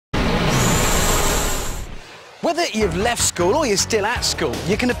Whether you've left school or you're still at school,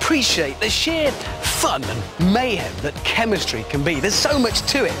 you can appreciate the sheer fun and mayhem that chemistry can be. There's so much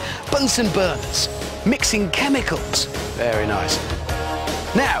to it. Bunsen burners, mixing chemicals. Very nice.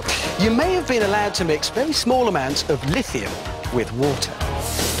 Now, you may have been allowed to mix very small amounts of lithium with water.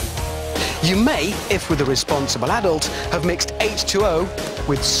 You may, if with a responsible adult, have mixed H2O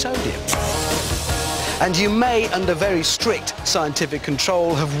with sodium. And you may, under very strict scientific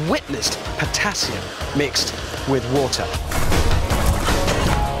control, have witnessed potassium mixed with water.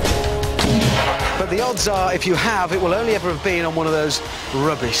 But the odds are, if you have, it will only ever have been on one of those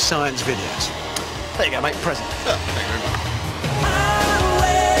rubbish science videos. There you go, mate, present. Oh, thank you very much.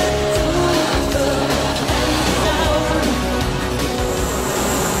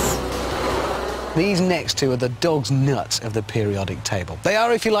 These next two are the dog's nuts of the periodic table. They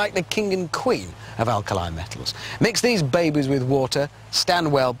are, if you like, the king and queen of alkaline metals. Mix these babies with water,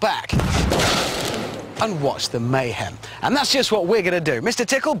 stand well back, and watch the mayhem. And that's just what we're going to do. Mr.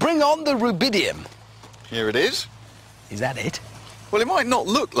 Tickle, bring on the rubidium. Here it is. Is that it? Well, it might not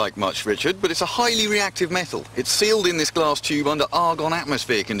look like much, Richard, but it's a highly reactive metal. It's sealed in this glass tube under argon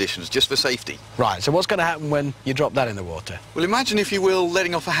atmosphere conditions, just for safety. Right, so what's going to happen when you drop that in the water? Well, imagine, if you will,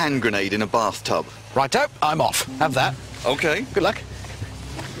 letting off a hand grenade in a bathtub. Righto, I'm off. Have that. OK. Good luck.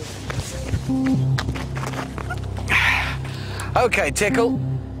 OK, Tickle.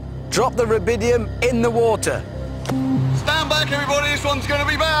 Drop the rubidium in the water. Stand back, everybody. This one's going to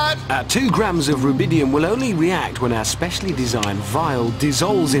be bad. 2 grams of rubidium will only react when our specially designed vial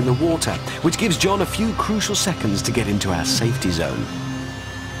dissolves in the water, which gives John a few crucial seconds to get into our safety zone.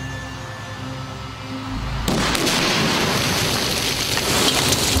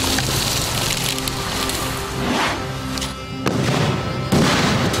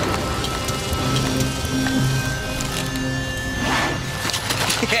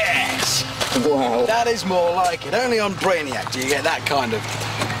 Yes! Wow. That is more like it. Only on Brainiac do you get that kind of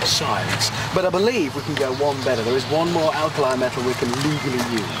science. But I believe we can go one better. There is one more alkali metal we can legally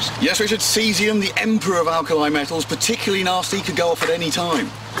use. Yes, Richard, cesium, the emperor of alkali metals, particularly nasty, could go off at any time.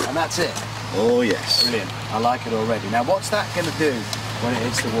 And that's it. Oh, yes. Brilliant. I like it already. Now, what's that going to do when it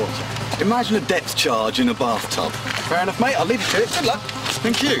hits the water? Imagine a depth charge in a bathtub. Fair enough, mate. I'll leave you to it. Good luck.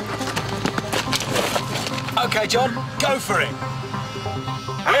 Thank you. OK, John, go for it.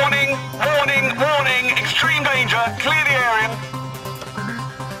 Warning, warning, warning, extreme danger, clear the area.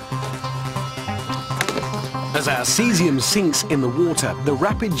 As our cesium sinks in the water, the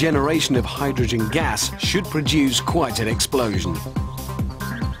rapid generation of hydrogen gas should produce quite an explosion.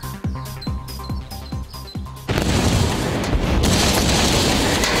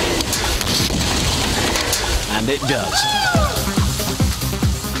 And it does.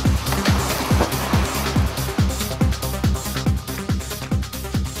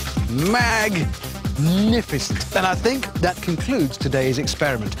 Magnificent. And I think that concludes today's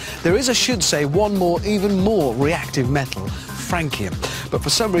experiment. There is, I should say, one more, even more reactive metal, francium. But for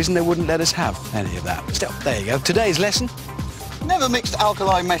some reason, they wouldn't let us have any of that. Still, there you go. Today's lesson. Never mixed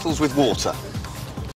alkali metals with water.